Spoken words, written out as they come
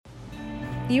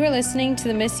You are listening to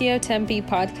the Missio Tempe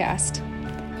podcast.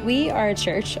 We are a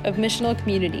church of missional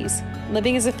communities,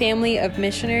 living as a family of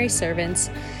missionary servants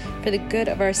for the good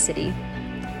of our city.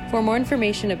 For more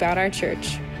information about our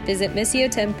church, visit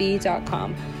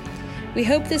missiotempe.com. We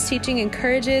hope this teaching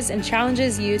encourages and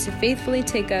challenges you to faithfully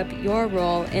take up your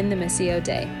role in the Missio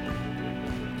Day.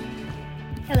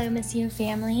 Hello, Missio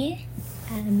family.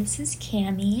 This is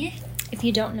Cami. If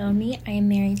you don't know me, I am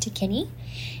married to Kenny,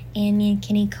 and me and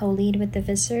Kenny co-lead with the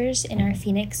visitors in our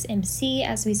Phoenix MC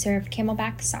as we serve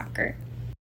Camelback Soccer.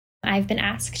 I've been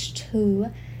asked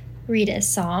to read a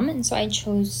psalm, and so I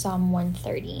chose Psalm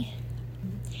 130.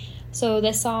 So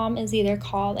this psalm is either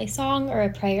called a song or a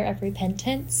prayer of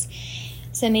repentance.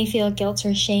 Some may feel guilt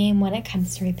or shame when it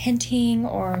comes to repenting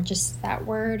or just that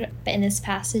word, but in this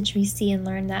passage we see and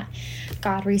learn that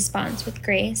God responds with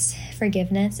grace,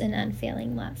 forgiveness, and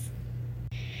unfailing love.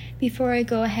 Before I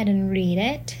go ahead and read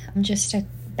it, just a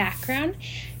background.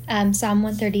 Psalm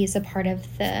 130 is a part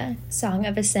of the Song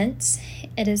of Ascents.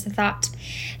 It is a thought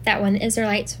that when the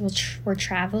Israelites were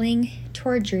traveling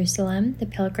toward Jerusalem, the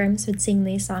pilgrims would sing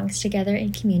these songs together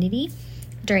in community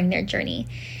during their journey.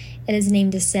 It is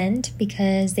named Ascent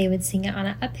because they would sing it on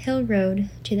an uphill road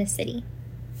to the city.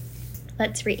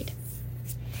 Let's read.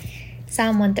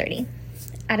 Psalm 130.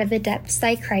 Out of the depths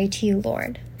I cry to you,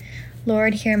 Lord.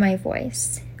 Lord, hear my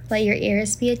voice. Let your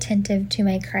ears be attentive to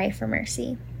my cry for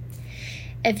mercy.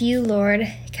 If you, Lord,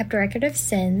 kept a record of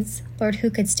sins, Lord, who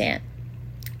could stand?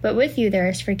 But with you there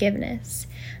is forgiveness,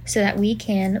 so that we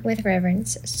can, with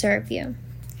reverence, serve you.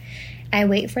 I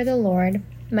wait for the Lord,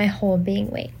 my whole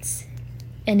being waits,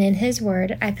 and in his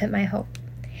word I put my hope.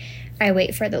 I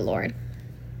wait for the Lord.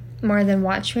 More than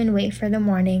watchmen wait for the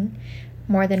morning,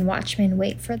 more than watchmen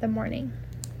wait for the morning.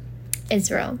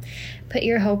 Israel, put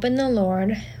your hope in the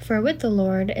Lord, for with the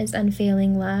Lord is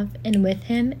unfailing love, and with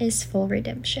him is full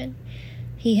redemption.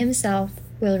 He himself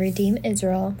will redeem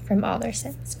Israel from all their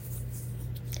sins.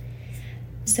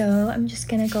 So I'm just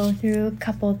going to go through a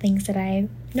couple of things that I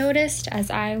noticed as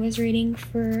I was reading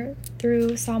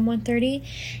through Psalm 130,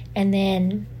 and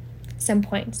then some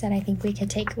points that I think we could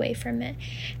take away from it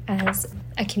as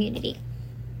a community.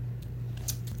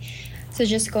 So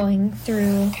just going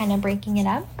through, kind of breaking it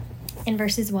up. In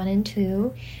verses 1 and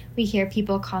 2, we hear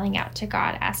people calling out to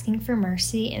God, asking for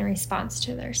mercy in response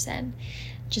to their sin,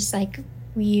 just like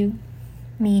me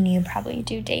and you probably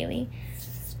do daily,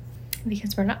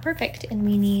 because we're not perfect and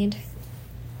we need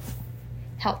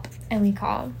help, and we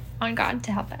call on God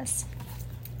to help us.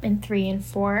 In 3 and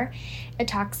 4, it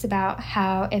talks about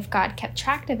how if God kept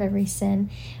track of every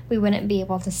sin, we wouldn't be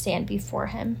able to stand before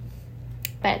him.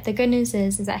 But the good news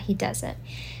is that he doesn't.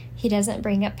 He doesn't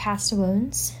bring up past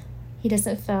wounds. He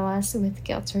doesn't fill us with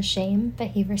guilt or shame, but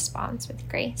he responds with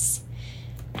grace.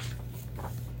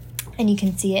 And you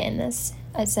can see it in this.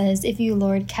 It says, if you,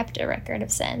 Lord, kept a record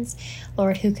of sins,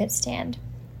 Lord, who could stand?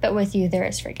 But with you there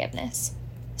is forgiveness,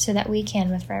 so that we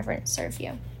can with reverence serve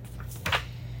you.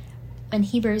 In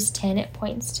Hebrews 10, it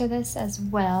points to this as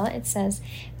well. It says,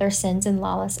 their sins and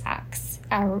lawless acts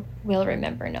I will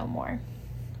remember no more.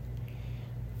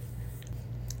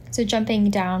 So jumping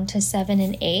down to 7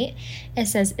 and 8, it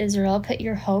says, Israel, put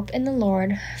your hope in the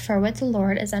Lord, for with the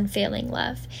Lord is unfailing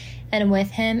love, and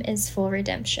with him is full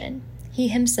redemption. He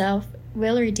himself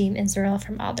will redeem Israel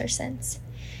from all their sins.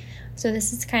 So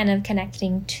this is kind of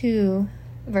connecting to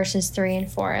verses 3 and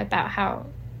 4 about how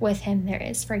with him there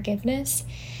is forgiveness.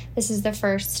 This is the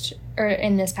first, or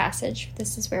in this passage,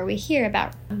 this is where we hear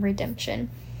about redemption.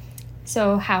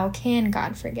 So how can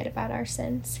God forget about our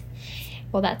sins?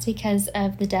 Well, that's because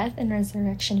of the death and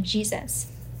resurrection of Jesus.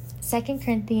 2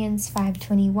 Corinthians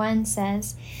 5:21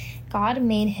 says, God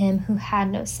made him who had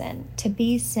no sin to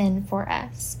be sin for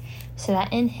us, so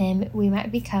that in him we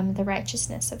might become the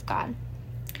righteousness of God.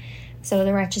 So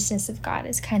the righteousness of God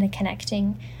is kind of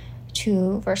connecting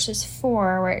to verses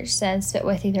 4, where it says, but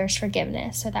with you there's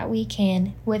forgiveness, so that we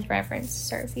can, with reverence,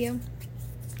 serve you.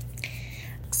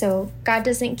 So God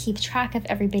doesn't keep track of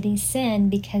everybody's sin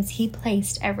because he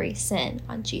placed every sin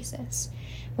on Jesus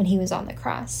when he was on the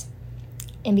cross.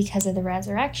 And because of the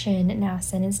resurrection, now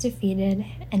sin is defeated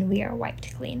and we are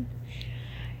wiped clean.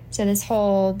 So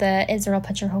the Israel,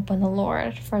 put your hope in the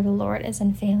Lord, for the Lord is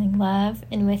unfailing love,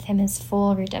 and with him is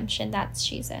full redemption. That's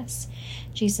Jesus.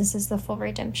 Jesus is the full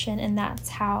redemption, and that's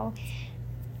how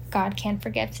God can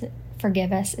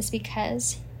forgive us, is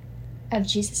because of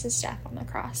Jesus' death on the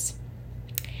cross.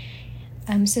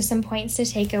 So some points to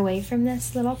take away from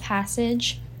this little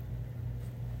passage.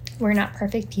 We're not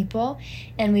perfect people,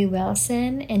 and we will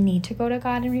sin and need to go to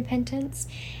God in repentance.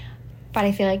 But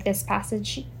I feel like this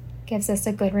passage gives us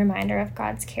a good reminder of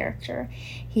God's character.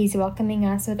 He's welcoming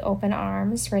us with open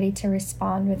arms, ready to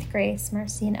respond with grace,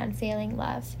 mercy, and unfailing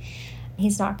love.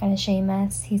 He's not going to shame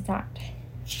us. He's not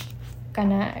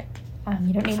going to,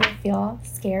 you don't need to feel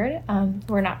scared.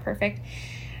 We're not perfect,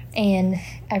 and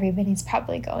everybody's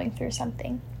probably going through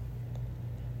something.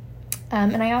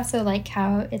 And I also like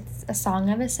how it's a song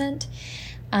of ascent,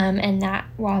 and that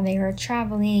while they were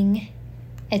traveling,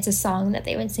 it's a song that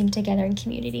they would sing together in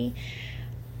community.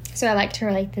 So I like to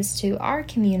relate this to our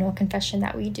communal confession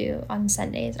that we do on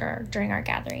Sundays or during our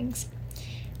gatherings.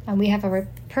 We have a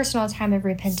personal time of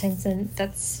repentance, and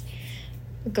that's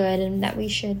good, and that we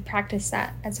should practice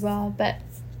that as well. But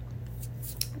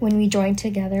when we join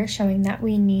together, showing that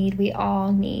we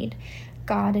all need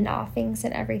God in all things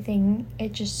and everything,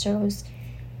 it just shows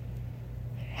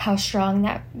how strong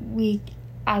that we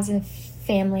as a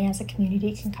family, as a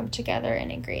community, can come together and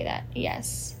agree that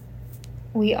yes,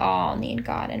 we all need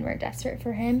God and we're desperate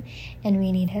for him and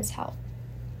we need his help.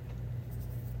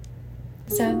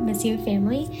 So, Missio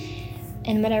family,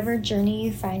 in whatever journey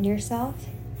you find yourself,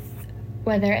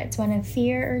 whether it's one of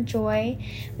fear or joy,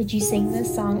 would you sing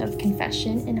this song of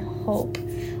confession and hope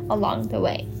along the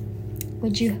way?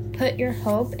 Would you put your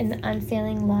hope in the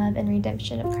unfailing love and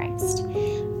redemption of Christ?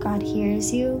 God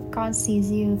hears you, God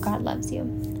sees you, God loves you.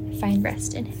 Find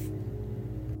rest in him.